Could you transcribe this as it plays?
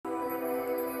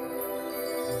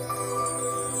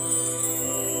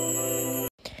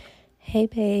Hey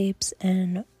babes,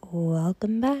 and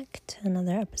welcome back to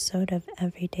another episode of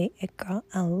Everyday It Girl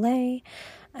LA.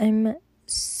 I'm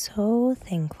so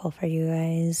thankful for you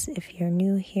guys. If you're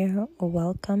new here,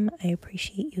 welcome. I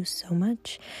appreciate you so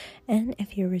much. And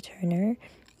if you're a returner,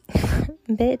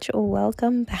 bitch,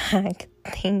 welcome back.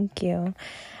 Thank you.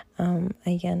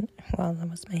 Again, well, that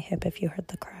was my hip if you heard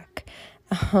the crack.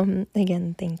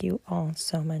 Again, thank you all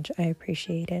so much. I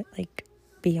appreciate it, like,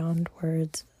 beyond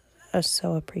words.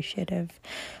 So appreciative.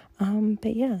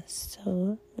 But yeah,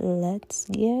 so let's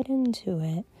get into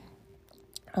it.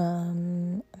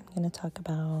 I'm gonna talk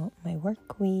about my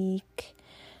work week,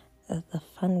 the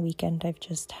fun weekend I've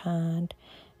just had,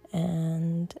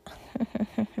 and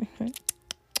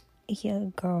yeah,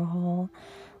 girl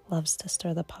loves to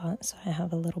stir the pot, so I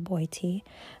have a little boy tea.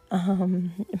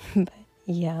 But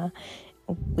yeah,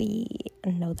 we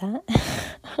know that.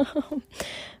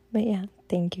 But yeah,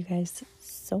 thank you guys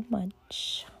so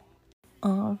much.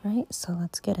 All right, so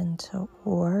let's get into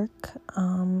work.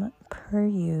 Per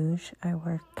usual, I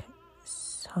work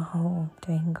so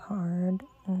dang hard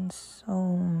and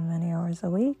so many hours a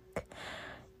week.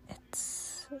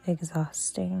 It's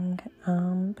exhausting,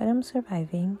 but I'm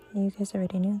surviving. You guys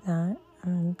already knew that.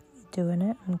 I'm doing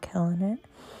it. I'm killing it.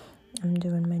 I'm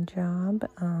doing my job.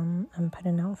 I'm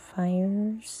putting out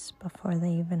fires before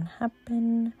they even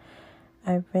happen.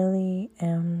 I really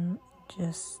am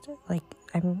just like,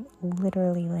 I'm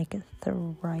literally like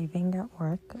thriving at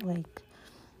work. Like,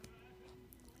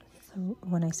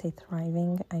 when I say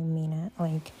thriving, I mean it.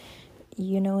 Like,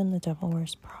 you know, in The Devil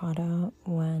Wears Prada,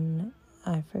 when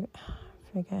I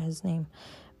forget his name,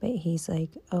 but he's like,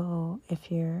 oh,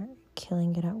 if you're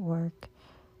killing it at work,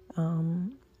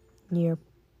 when you're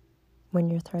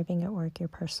thriving at work, your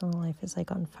personal life is like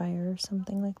on fire or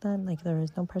something like that. Like, there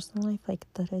is no personal life. Like,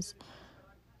 that is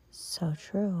so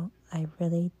true. I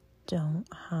really don't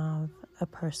have a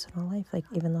personal life. Like,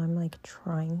 even though I'm like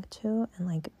trying to and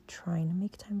like trying to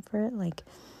make time for it, like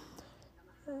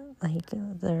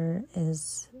there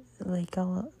is like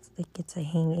it's a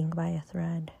hanging by a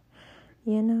thread,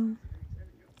 you know.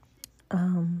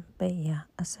 But yeah,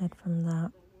 aside from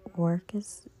that, work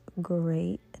is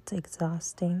great. It's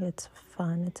exhausting, it's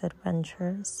fun, it's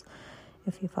adventurous.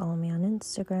 If you follow me on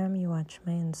Instagram, you watch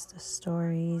my Insta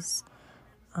stories.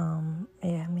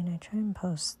 Yeah, I mean, I try and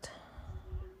post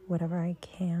whatever I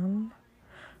can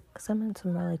because I'm in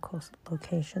some really cool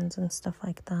locations and stuff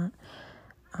like that.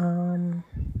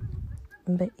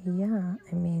 But yeah,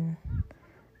 I mean,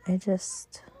 I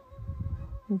just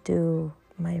do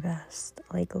my best,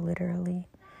 like, literally.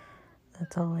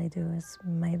 That's all I do is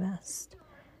my best.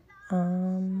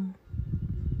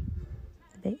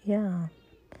 But yeah,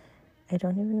 I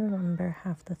don't even remember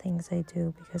half the things I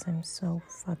do because I'm so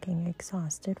fucking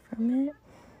exhausted from it.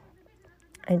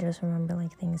 I just remember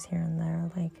like things here and there,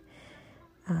 like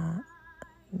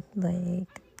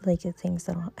things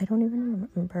that I don't even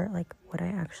remember like what I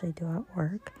actually do at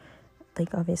work.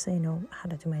 Like, obviously I know how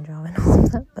to do my job and all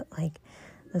of that, but like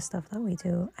the stuff that we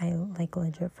do, I like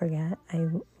legit forget. I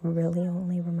really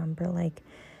only remember like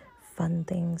fun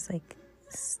things, like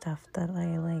stuff that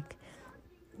I like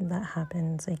that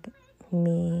happens, like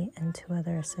me and two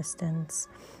other assistants,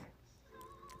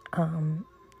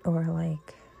 or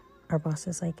like our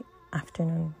boss's like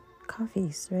afternoon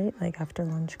coffees, right? Like after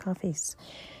lunch coffees.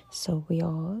 So we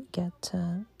all get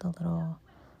to the little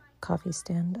coffee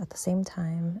stand at the same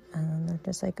time, and they're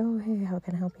just like, oh, hey, how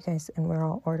can I help you guys? And we're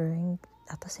all ordering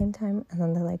at the same time, and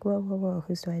then they're like, whoa,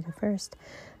 whose do I do first?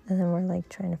 And then we're like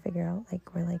trying to figure out,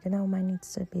 like, we're like, no, mine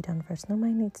needs to be done first. No,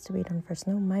 mine needs to be done first.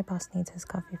 No, my boss needs his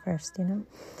coffee first, you know?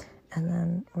 And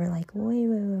then we're like,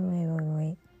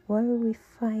 wait. Why are we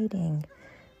fighting?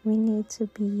 We need to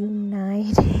be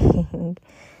uniting.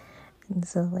 And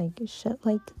so, like, shit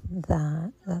like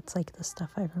that, that's, like, the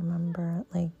stuff I remember,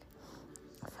 like,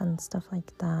 fun stuff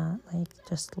like that, like,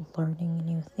 just learning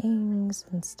new things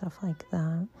and stuff like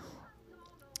that.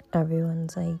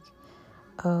 Everyone's like,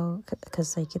 oh,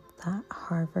 because, like, that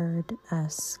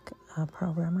Harvard-esque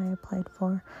program I applied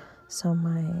for, so I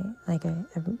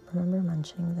remember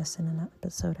mentioning this in an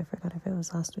episode. I forgot if it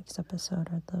was last week's episode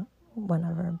or the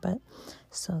whenever, but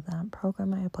so that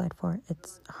program I applied for,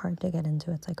 it's hard to get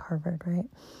into. It's like Harvard, right?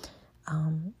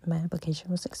 My application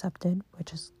was accepted,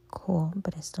 which is cool,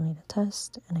 but I still need a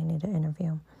test and I need an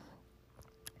interview.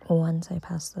 Once I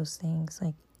pass those things,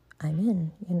 like, I'm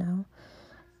in, you know.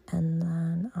 And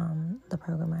then the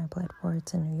program I applied for,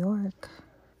 it's in New York.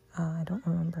 I don't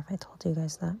remember if I told you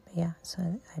guys that, but yeah, so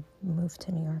I moved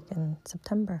to New York in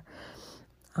September.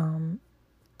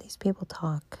 These people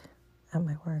talk at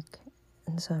my work,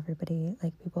 and so everybody,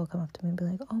 like, people come up to me and be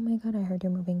like, oh my god, I heard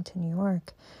you're moving to New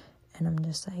York. And I'm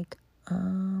just like,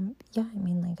 yeah, I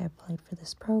mean, like, I applied for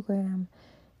this program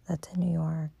that's in New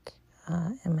York,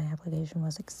 and my application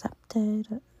was accepted,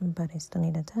 but I still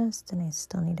need a test and I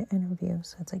still need an interview.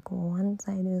 So it's like, once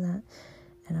I do that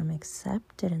and I'm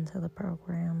accepted into the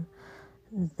program,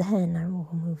 then I will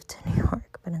move to New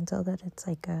York. But until that, it's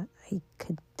like I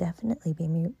could definitely be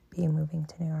moving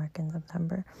to New York in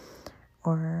September,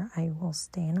 or I will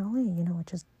stay in LA,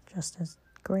 which is just as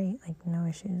great, like no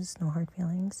issues, no hard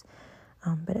feelings.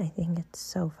 But I think it's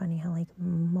so funny how like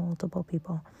multiple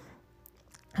people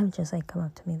have just like come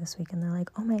up to me this week and they're like,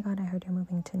 oh my God, I heard you're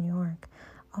moving to New York.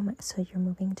 So you're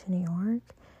moving to New York?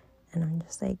 And I'm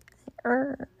just like,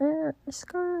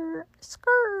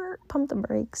 skirt, pump the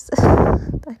brakes. I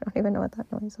don't even know what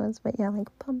that noise was, but yeah, like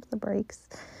pump the brakes.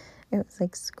 It was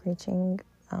like screeching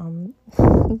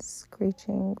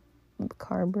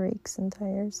car brakes and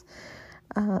tires.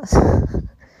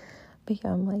 But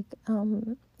yeah, I'm like,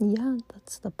 yeah,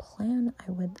 that's the plan.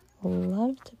 I would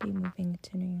love to be moving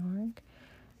to New York.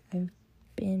 I've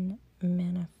been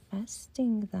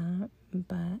manifesting that,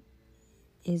 but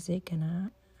is it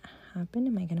gonna happen?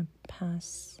 Am I gonna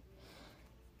pass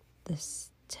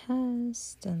this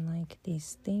test and like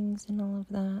these things and all of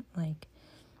that? Like,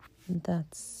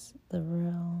 that's the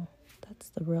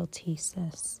real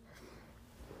thesis.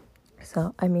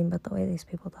 So, I mean, but the way these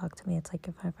people talk to me, it's like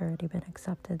if I've already been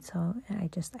accepted. So I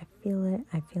feel it.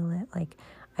 Like,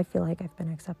 I feel like I've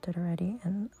been accepted already.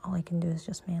 And all I can do is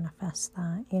just manifest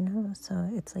that, So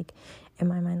it's like, in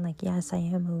my mind, like, yes, I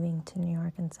am moving to New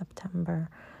York in September.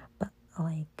 But,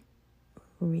 like,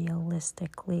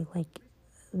 realistically, like,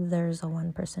 there's a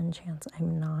 1% chance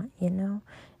I'm not,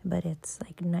 But it's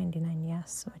like 99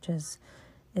 yes, which is,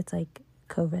 it's like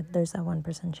COVID. There's that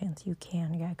 1% chance you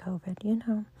can get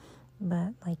COVID,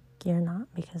 But like you're not,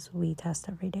 because we test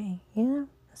every day,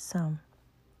 So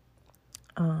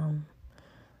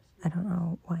I don't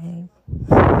know why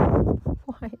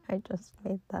I just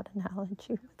made that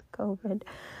analogy with COVID.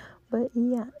 But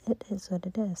yeah, it is what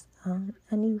it is.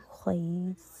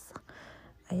 Anyways,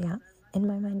 yeah, in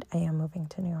my mind, I am moving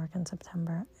to New York in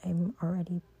September. I'm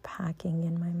already packing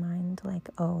in my mind, like,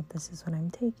 oh, this is what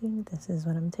I'm taking. This is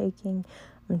what I'm taking.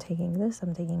 I'm taking this.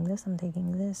 I'm taking this. I'm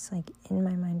taking this. Like, in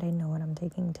my mind, I know what I'm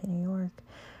taking to New York.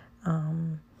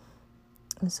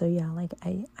 So yeah, like,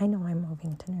 I know I'm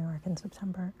moving to New York in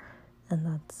September, and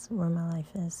that's where my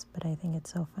life is. But I think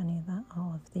it's so funny that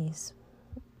all of these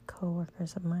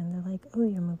co-workers of mine, they're like, oh,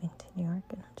 you're moving to New York,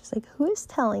 and I'm just like, who is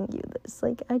telling you this?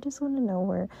 Like, I just want to know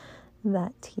where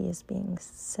that tea is being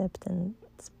sipped and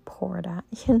it's poured at,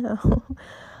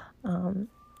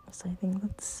 So I think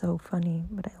that's so funny,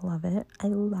 but I love it. I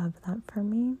love that for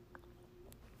me.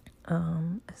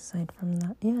 Aside from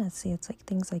that, yeah, see, it's like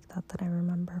things like that I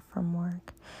remember from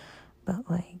work. But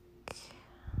like,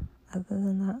 other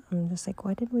than that, I'm just like,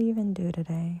 what did we even do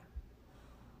today?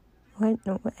 I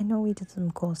know we did some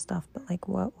cool stuff, but like,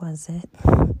 what was it?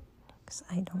 Because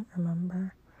I don't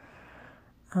remember.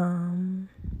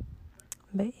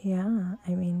 But yeah,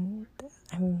 I mean,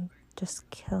 I'm just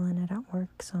killing it at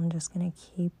work, so I'm just gonna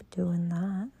keep doing that.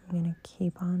 I'm gonna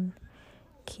keep on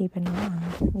keeping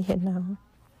on,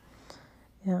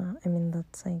 Yeah, I mean,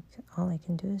 that's like, all I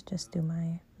can do is just do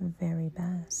my very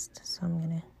best, so I'm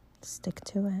gonna stick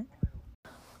to it.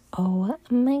 Oh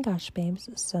my gosh, babes,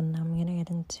 so now I'm gonna get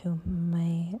into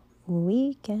my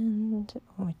weekend,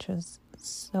 which was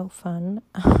so fun.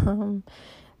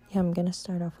 Yeah, I'm gonna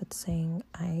start off with saying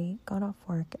I got off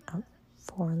work at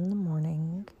 4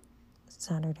 a.m,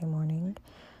 Saturday morning.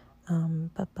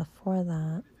 But before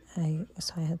that, I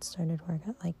had started work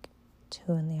at like 2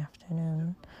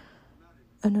 p.m.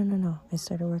 Oh no, I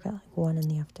started work at like 1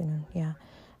 p.m. Yeah.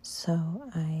 So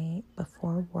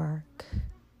before work,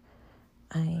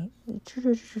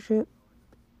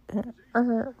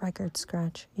 record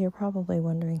scratch. You're probably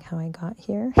wondering how I got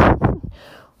here. One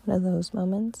of those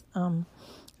moments.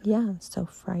 Yeah, so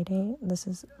Friday, I'm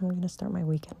going to start my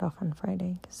weekend off on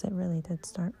Friday, because it really did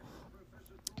start.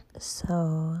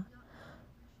 So,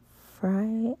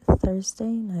 Thursday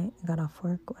night, I got off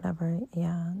work, whatever,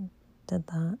 yeah, did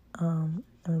that. I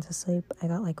went to sleep. I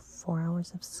got like 4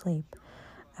 hours of sleep.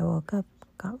 I woke up,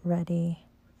 got ready,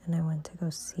 and I went to go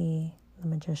see the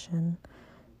magician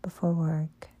before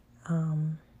work,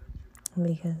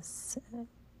 because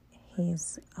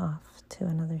he's off to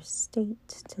another state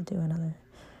to do another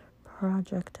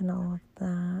project and all of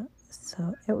that.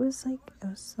 So it was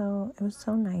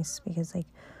so nice, because like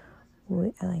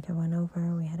I went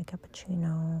over, we had a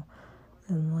cappuccino,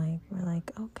 and like we're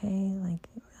like, okay, like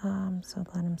I'm so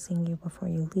glad I'm seeing you before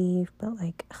you leave, but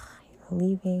like you're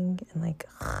leaving, and like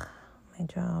my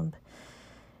job,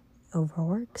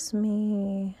 overworks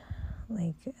me.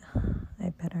 Like,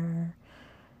 I'm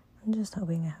just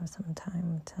hoping I have some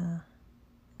time to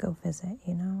go visit,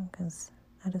 because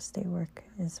out-of-state work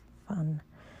is fun,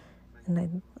 and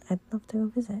I'd love to go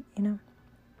visit,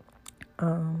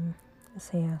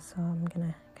 So yeah, so I'm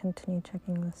gonna continue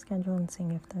checking the schedule and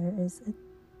seeing if there is a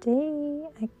day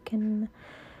I can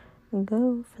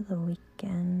go for the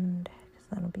weekend, because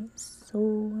that'll be so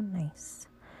nice.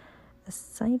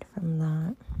 Aside from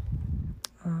that,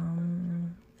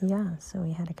 yeah, so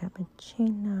we had a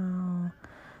cappuccino,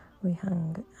 we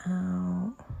hung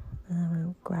out, and then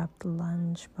we grabbed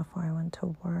lunch before I went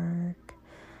to work.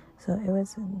 So it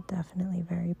was definitely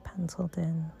very penciled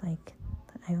in, like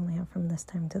I only have from this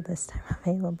time to this time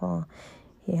available.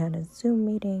 He had a Zoom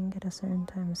meeting at a certain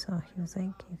time, so he was like,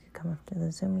 you could come after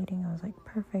the Zoom meeting. I was like,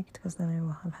 perfect, because then I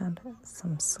will have had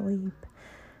some sleep,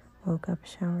 woke up,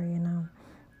 shower,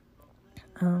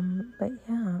 But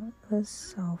yeah, it was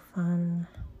so fun,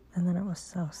 and then it was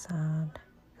so sad,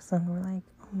 because then we're like,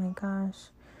 oh my gosh,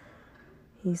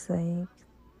 he's like,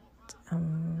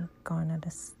 gone out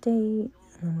of state,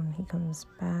 and then when he comes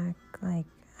back, like,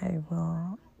 I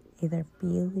will either be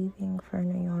leaving for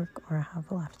New York or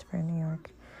have left for New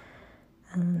York.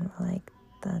 And we're like,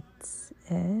 that's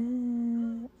it.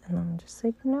 And I'm just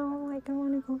like, no, like, I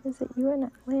want to go visit you in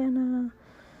Atlanta.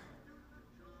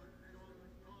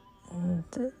 And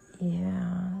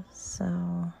yeah,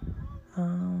 so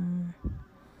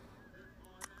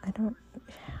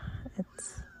it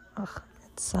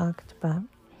sucked, but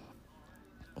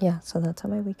yeah, so that's how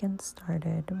my weekend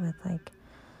started, with like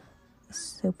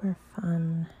super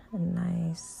fun and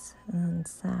nice and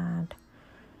sad.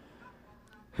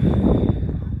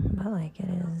 But like, it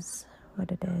is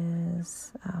what it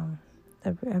is. I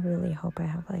really hope I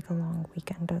have like a long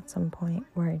weekend at some point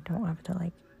where I don't have to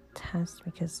like test,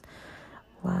 because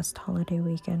last holiday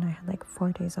weekend I had like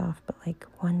 4 days off, but like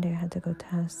one day I had to go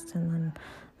test, and then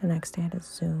the next day I had a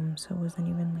Zoom, so it wasn't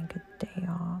even like a day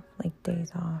off, like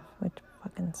days off, which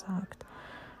fucking sucked.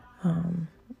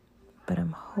 But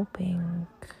I'm hoping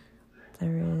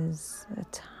there is a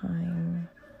time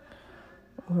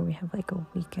where we have like a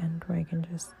weekend where I can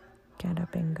just get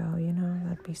up and go,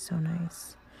 that'd be so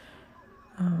nice.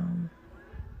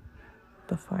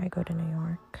 Before I go to New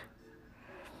York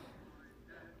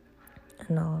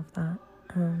and all of that.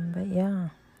 But yeah,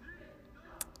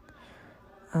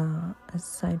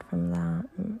 aside from that,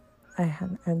 I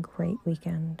had a great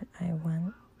weekend. I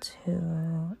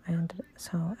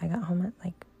got home at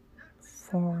like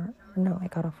 4. No, I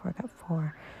got off work at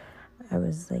 4. I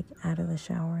was like out of the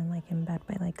shower and like in bed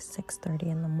by like 6:30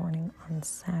 in the morning on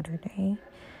Saturday.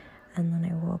 And then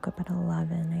I woke up at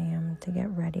 11 a.m. to get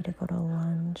ready to go to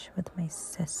lunch with my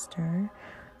sister.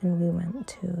 And we went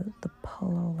to the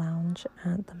Polo Lounge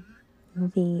at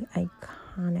the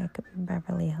iconic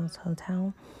Beverly Hills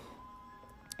Hotel.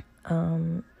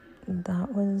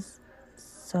 That was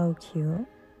so cute.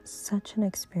 Such an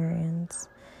experience.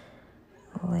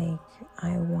 Like,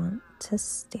 I want to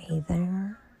stay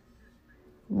there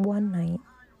one night.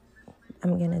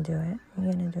 I'm gonna do it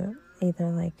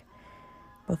either like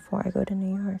before I go to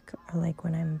New York, or like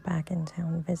when I'm back in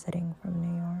town visiting from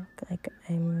New York. Like,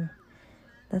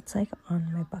 that's like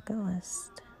on my bucket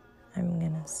list. I'm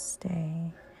gonna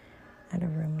stay at a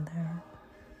room there,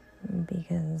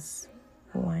 because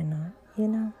why not,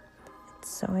 It's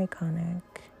so iconic.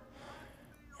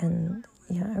 And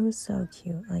yeah, it was so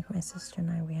cute. Like, my sister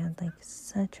and I, we had like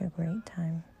such a great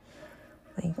time.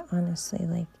 Like, honestly,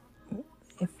 like,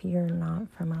 if you're not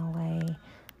from LA,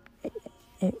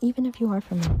 even if you are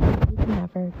from LA, if you've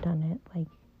never done it, like,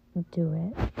 do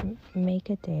it. Make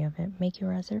a day of it. Make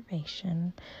your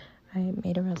reservation. I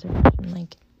made a reservation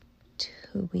like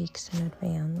 2 weeks in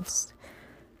advance.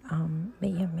 But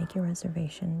yeah, make your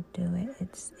reservation. Do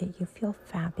it. You feel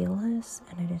fabulous,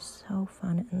 and it is so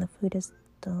fun, and the food is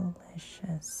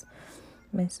delicious.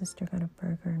 My sister got a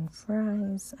burger and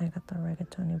fries. I got the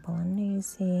rigatoni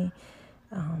bolognese.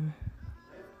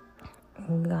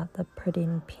 We got the pretty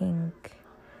in pink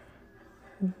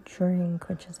drink,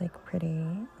 which is like pretty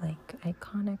like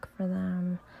iconic for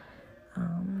them.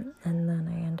 And then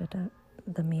I ended up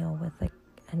the meal with like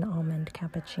an almond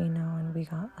cappuccino, and we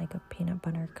got like a peanut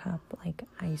butter cup, like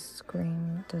ice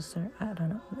cream dessert. I don't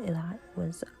know. That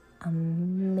was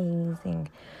amazing.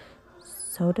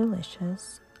 So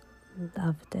delicious.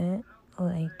 Loved it.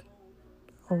 Like,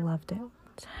 loved it.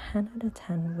 10 out of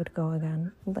 10 would go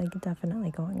again. Like,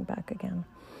 definitely going back again.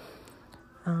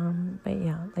 But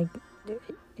yeah, like,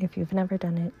 if you've never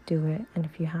done it, do it. And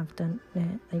if you have done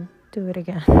it, like, do it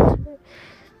again.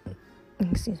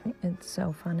 Excuse me. It's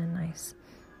so fun and nice.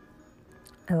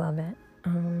 I love it.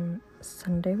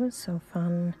 Sunday was so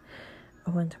fun. I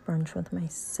went to brunch with my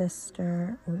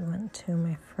sister. We went to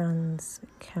my friend's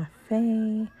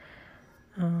cafe.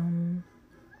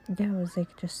 Yeah, it was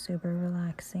like just super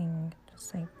relaxing.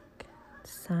 Just like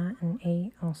sat and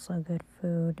ate also good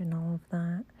food and all of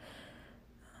that.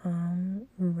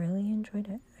 Really enjoyed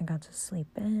it. I got to sleep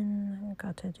in, I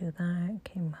got to do that,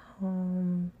 came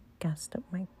home, gassed up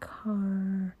my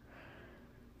car,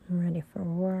 I'm ready for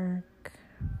work.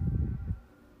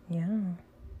 Yeah.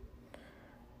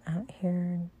 Out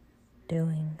here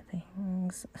doing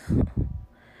things.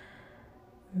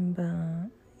 But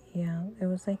yeah, it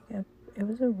was a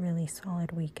really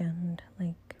solid weekend.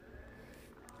 Like,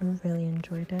 I really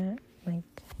enjoyed it.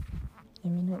 Like, I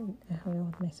mean, I hung out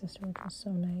with my sister, which was so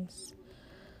nice.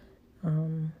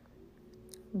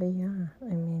 But yeah,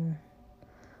 I mean,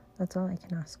 that's all I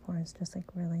can ask for is just like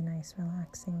really nice,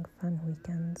 relaxing, fun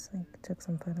weekends. Like, took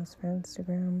some photos for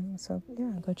Instagram. So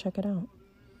yeah, go check it out.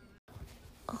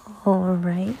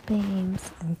 Alright,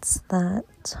 babes, it's that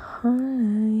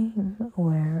time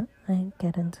where I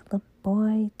get into the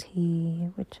boy tea,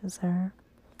 which is our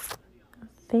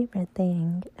favorite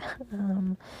thing.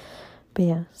 But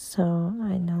yeah, so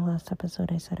I know last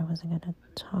episode I said I wasn't going to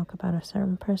talk about a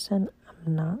certain person.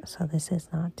 I'm not, so this is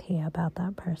not tea about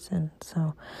that person.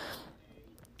 So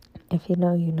if you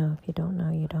know, you know. If you don't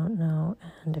know, you don't know.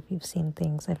 And if you've seen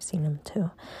things, I've seen them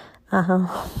too.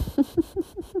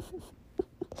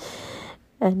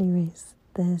 Anyways,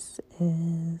 this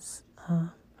is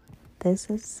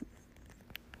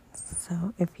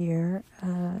so if you're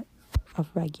a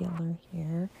regular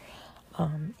here,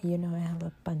 you know I have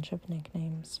a bunch of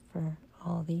nicknames for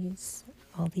all these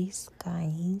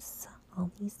guys,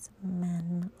 all these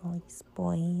men, all these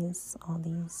boys, all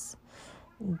these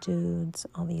dudes,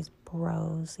 all these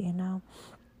bros, you know.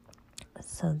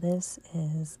 So this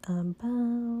is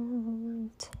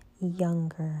about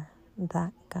Younger,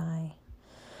 that guy.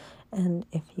 And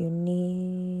if you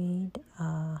need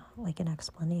like an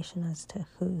explanation as to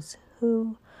who's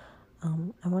who,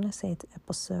 I want to say it's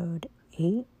episode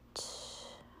 8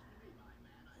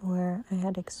 where I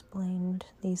had explained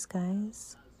these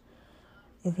guys.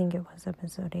 I think it was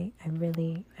episode 8.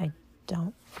 I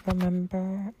don't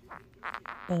remember,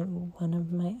 but one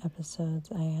of my episodes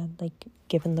I had like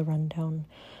given the rundown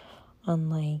on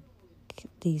like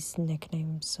these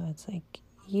nicknames. So it's like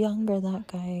Younger, that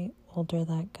guy, older,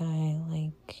 that guy,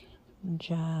 like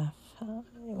Jeff.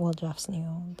 Jeff's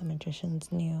new, the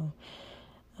magician's new.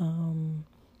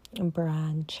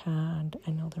 Brad, Chad,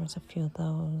 I know there was a few of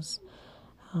those.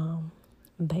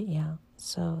 But yeah,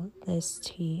 so this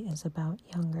tea is about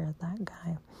Younger, that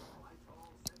guy.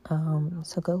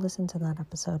 So go listen to that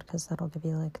episode because that'll give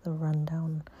you like the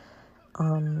rundown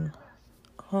on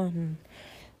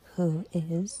who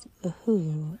is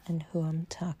who and who I'm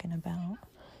talking about.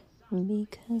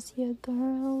 Because your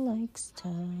girl likes to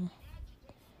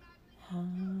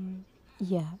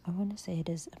yeah, I want to say it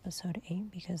is episode 8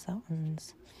 because that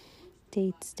one's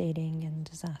dates, dating, and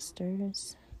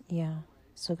disasters. Yeah,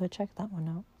 so go check that one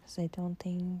out because I don't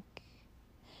think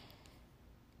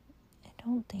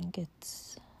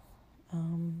it's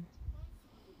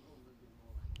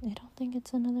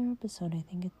another episode. I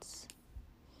think it's,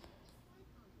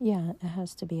 yeah, it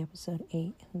has to be episode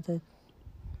 8. The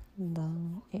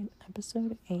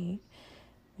episode 8,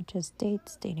 which is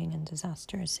dates, dating, and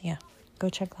disasters. Yeah, go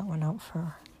check that one out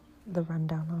for the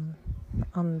rundown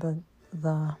on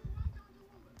the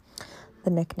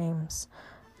nicknames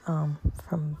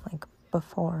from like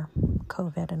before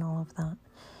COVID and all of that.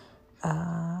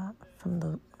 From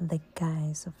the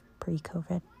guys of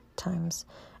pre-COVID times.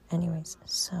 Anyways,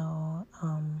 so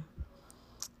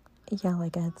yeah,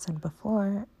 like I had said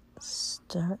before,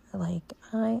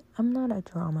 I'm not a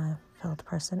drama filled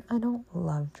person. I don't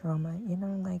love drama, you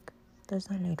know, like there's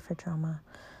no need for drama.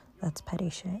 That's petty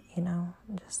shit, you know.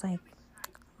 Just like,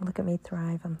 look at me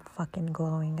thrive, I'm fucking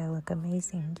glowing, I look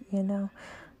amazing, you know.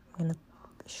 I'm gonna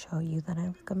show you that I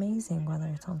look amazing, whether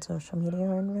it's on social media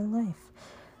or in real life.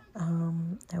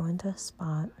 I went to a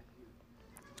spot.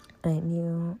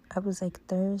 I was like,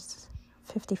 there's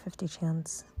 50-50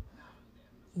 chance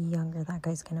Younger, that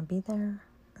guy's gonna be there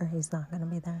or he's not gonna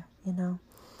be there, you know.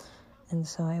 And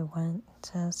so I went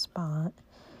to a spot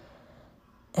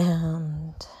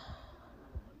and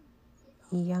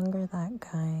Younger, that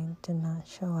guy did not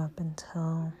show up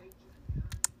until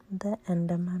the end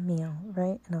of my meal,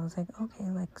 right? And I was like, okay,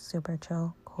 like super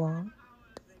chill, cool,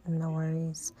 no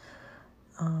worries.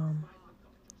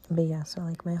 But yeah, so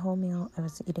like my whole meal, I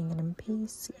was eating it in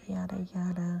peace, yada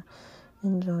yada,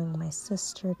 enjoying my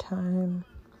sister time.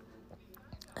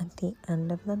 at the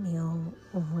end of the meal,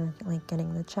 when we're like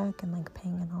getting the check and like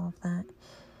paying and all of that,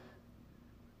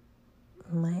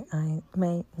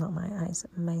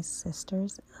 my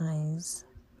sister's eyes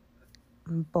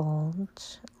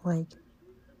bulge like,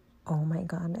 oh my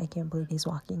god, I can't believe he's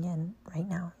walking in right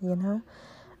now, you know?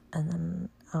 And then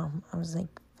I was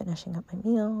like finishing up my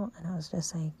meal, and I was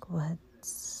just like,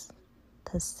 what's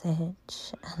the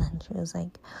sitch? And then she was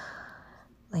like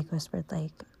whispered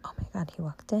like, oh my god, he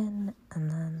walked in. And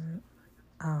then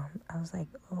I was like,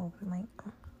 oh my,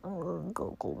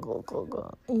 go.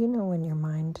 You know when your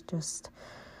mind just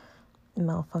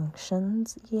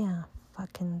malfunctions? Yeah,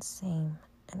 fucking same.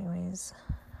 Anyways,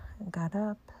 I got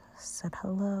up, said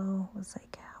hello, was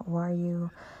like, how are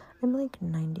you? I'm like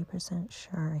 90%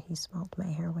 sure he smelled my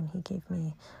hair when he gave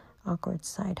me awkward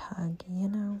side hug, you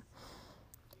know?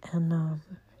 And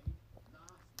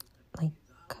like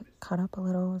caught up a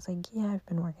little, was like, yeah, I've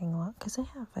been working a lot, because I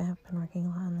have been working a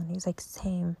lot. And then he's like,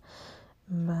 same.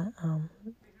 But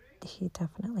he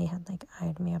definitely had like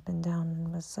eyed me up and down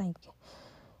and was like,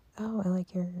 oh, I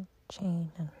like your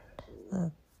chain. And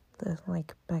the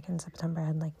like back in September I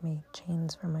had like made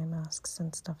chains for my masks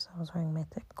and stuff, so I was wearing my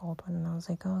thick gold one, and I was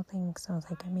like, oh, thanks. I was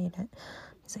like, I made it.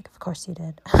 He's like, of course you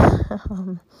did.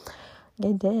 I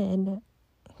did.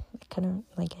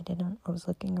 I was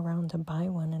looking around to buy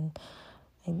one, and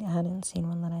I hadn't seen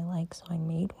one that I like, so I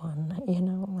made one, you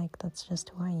know, like that's just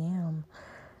who I am.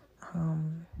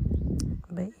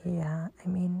 But yeah, I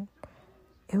mean,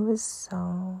 it was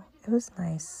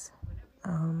nice,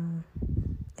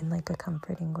 in like a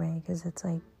comforting way, because it's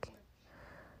like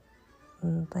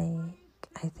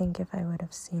I think if I would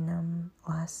have seen him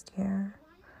last year,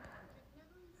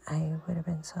 I would have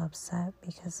been so upset,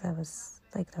 because I was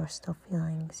like, there were still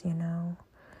feelings, you know,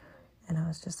 and I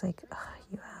was just like, ugh,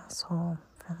 you asshole,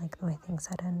 for like the way things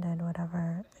had ended,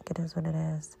 whatever, like it is what it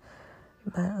is.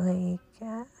 But like,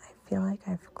 yeah, I feel like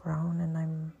I've grown and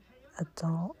I'm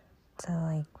adult to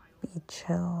like be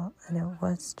chill, and it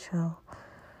was chill,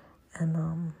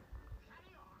 and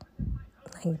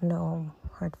like no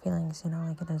hard feelings, you know,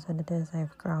 like it is what it is.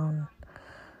 I've grown,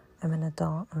 I'm an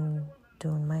adult, I'm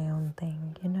doing my own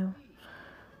thing, you know.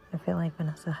 I feel like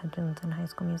Vanessa Hudgens in High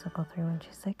School Musical 3 when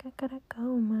she's like, I gotta go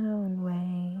my own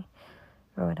way,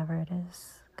 or whatever it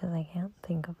is, because I can't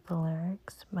think of the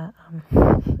lyrics, but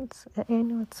I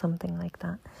know it's something like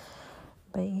that.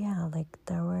 But yeah, like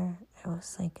it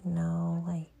was like no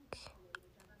like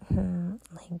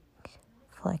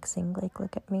flexing, like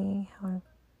look at me,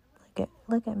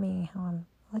 look at me,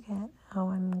 look at how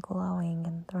I'm glowing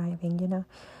and thriving, you know.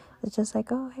 It's just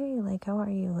like, oh hey, like how are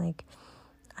you? Like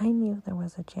I knew there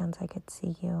was a chance I could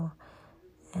see you,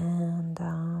 and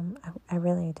I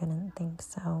really didn't think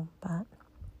so, but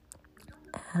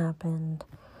it happened,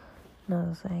 and I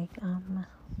was like,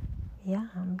 yeah,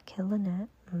 I'm killing it,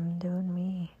 I'm doing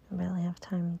me. I barely have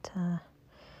time to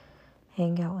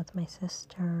hang out with my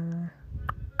sister,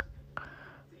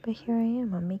 but here I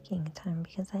am, I'm making time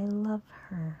because I love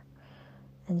her.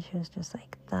 And she was just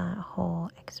like, that whole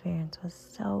experience was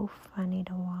so funny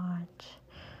to watch.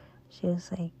 She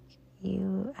was like,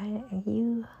 you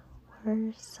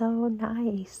were so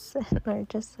nice. And we're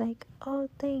just like, oh,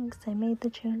 thanks, I made the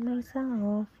tune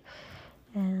myself.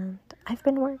 And I've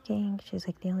been working. She's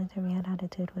like, the only time you had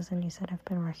attitude was when you said I've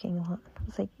been working a lot. I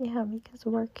was like, yeah, because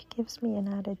work gives me an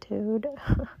attitude.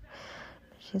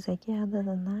 She's like, yeah, other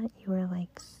than that, you were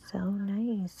like so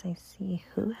nice. I see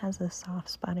who has a soft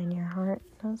spot in your heart.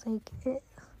 And I was like,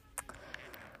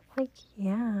 like,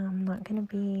 yeah, I'm not gonna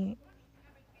be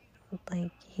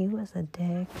like, he was a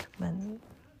dick, but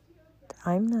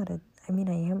I'm not I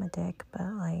am a dick,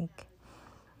 but like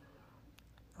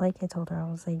I told her,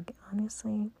 I was like,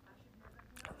 honestly,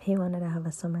 if he wanted to have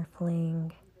a summer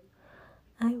fling,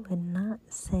 I would not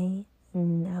say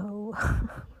no.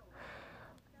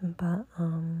 But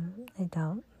I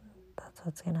doubt that's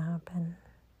what's gonna happen.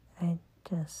 I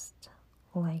just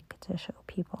like to show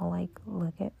people, like,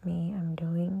 look at me, I'm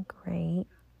doing great.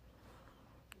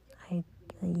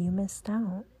 You missed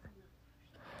out.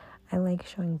 I like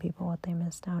showing people what they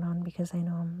missed out on, because I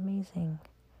know I'm amazing,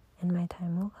 and my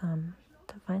time will come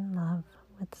to find love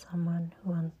with someone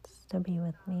who wants to be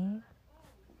with me.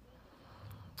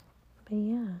 But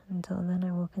yeah, until then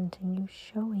I will continue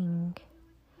showing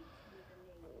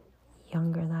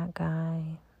Younger, that guy,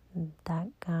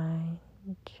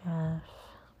 Jeff,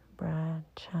 Brad,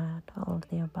 Chad, all of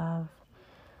the above,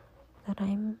 that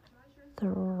I'm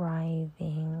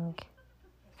thriving,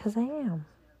 because I am.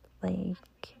 Like,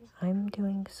 I'm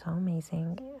doing so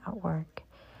amazing at work,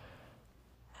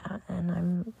 and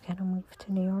I'm gonna move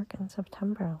to New York in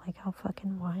September. Like, how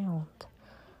fucking wild.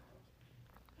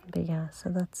 But yeah, so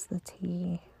that's the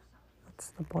tea. That's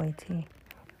the boy tea.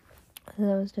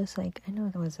 And I was just like, I know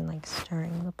it wasn't like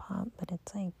stirring the pot, but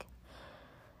it's like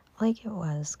it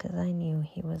was, because I knew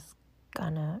he was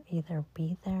gonna either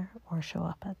be there or show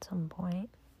up at some point.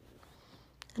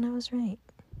 And I was right.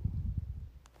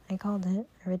 I called it.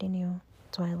 I already knew.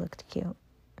 That's why I looked cute.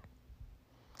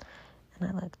 And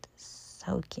I looked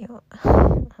so cute.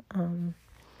 But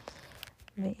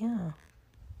yeah.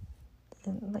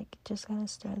 And like, just gotta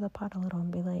stir the pot a little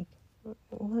and be like,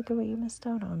 look at what you missed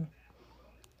out on.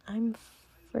 I'm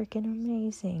freaking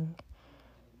amazing.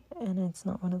 And it's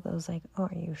not one of those like, oh,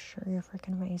 are you sure you're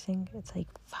freaking amazing? It's like,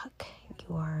 fuck,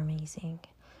 you are amazing.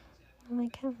 I'm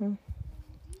like,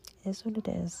 is what it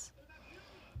is.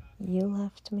 You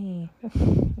left me,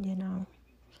 you know.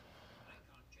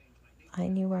 I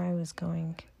knew where I was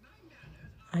going.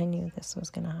 I knew this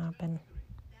was gonna happen.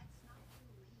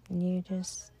 You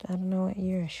just, I don't know what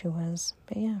your issue was,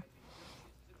 but yeah.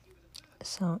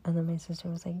 So, and then my sister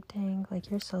was like, dang, like,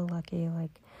 you're so lucky,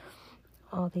 like,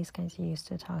 all these guys you used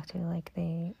to talk to, like,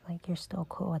 you're still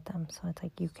cool with them, so it's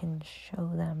like, you can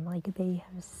show them, like, they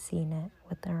have seen it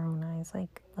with their own eyes,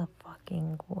 like, the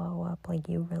fucking glow up, like,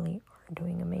 you really are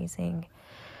doing amazing.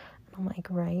 And I'm like,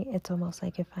 right? It's almost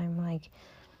like if I'm, like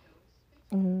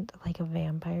a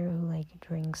vampire who, like,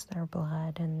 drinks their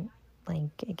blood and,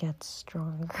 like, it gets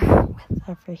stronger with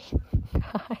every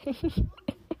guy.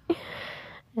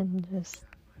 And just,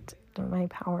 my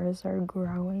powers are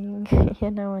growing,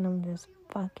 you know, and I'm just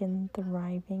fucking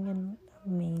thriving and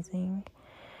amazing.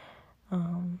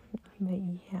 But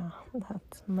yeah,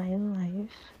 that's my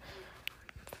life.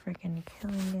 Freaking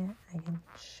killing it. I can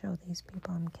show these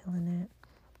people I'm killing it.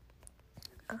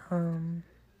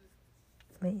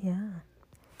 But yeah,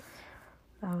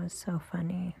 that was so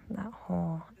funny, that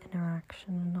whole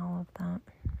interaction and all of that.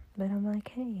 But I'm like,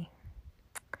 hey,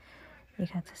 you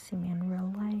got to see me in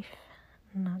real life,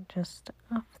 not just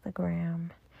off the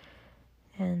gram.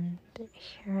 And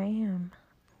here I am,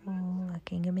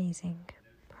 looking amazing,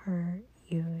 per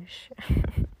usual.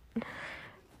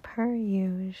 Per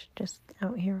usual, just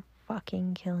out here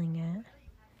fucking killing it.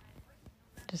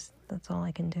 Just, that's all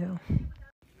I can do.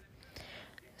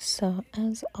 So,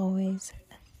 as always,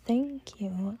 thank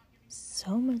you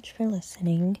so much for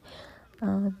listening.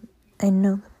 I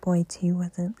know the boy tea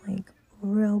wasn't like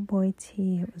real boy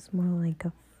tea. It was more like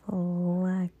a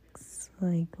flex.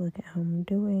 Like, look at how I'm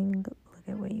doing. Look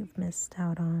at what you've missed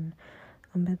out on.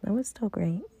 But that was still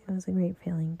great. It was a great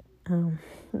feeling.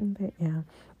 But yeah,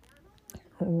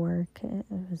 work, it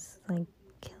was like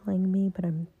killing me, but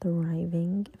I'm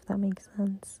thriving, if that makes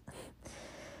sense.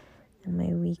 And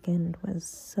my weekend was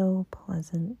so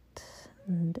pleasant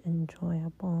and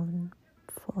enjoyable and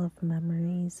full of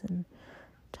memories and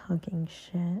talking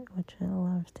shit, which I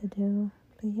love to do.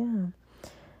 But yeah,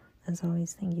 as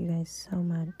always, thank you guys so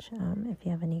much. If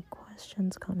you have any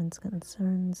questions, comments,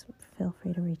 concerns, feel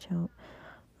free to reach out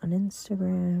on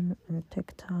Instagram or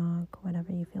TikTok,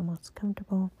 whatever you feel most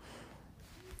comfortable.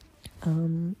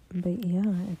 But yeah,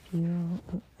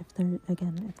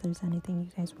 if there's anything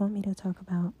you guys want me to talk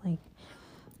about, like,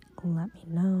 let me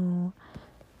know.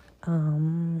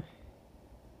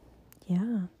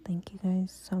 Yeah, thank you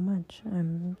guys so much.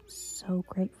 I'm so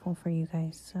grateful for you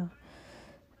guys. So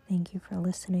thank you for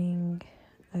listening.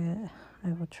 I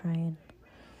will try and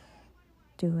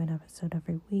do an episode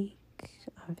every week.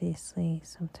 Obviously,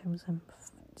 sometimes I'm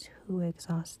too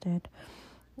exhausted.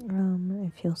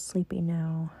 I feel sleepy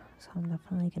now, so I'm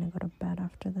definitely gonna go to bed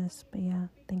after this. But yeah,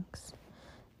 thanks.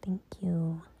 Thank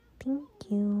you. Thank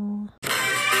you.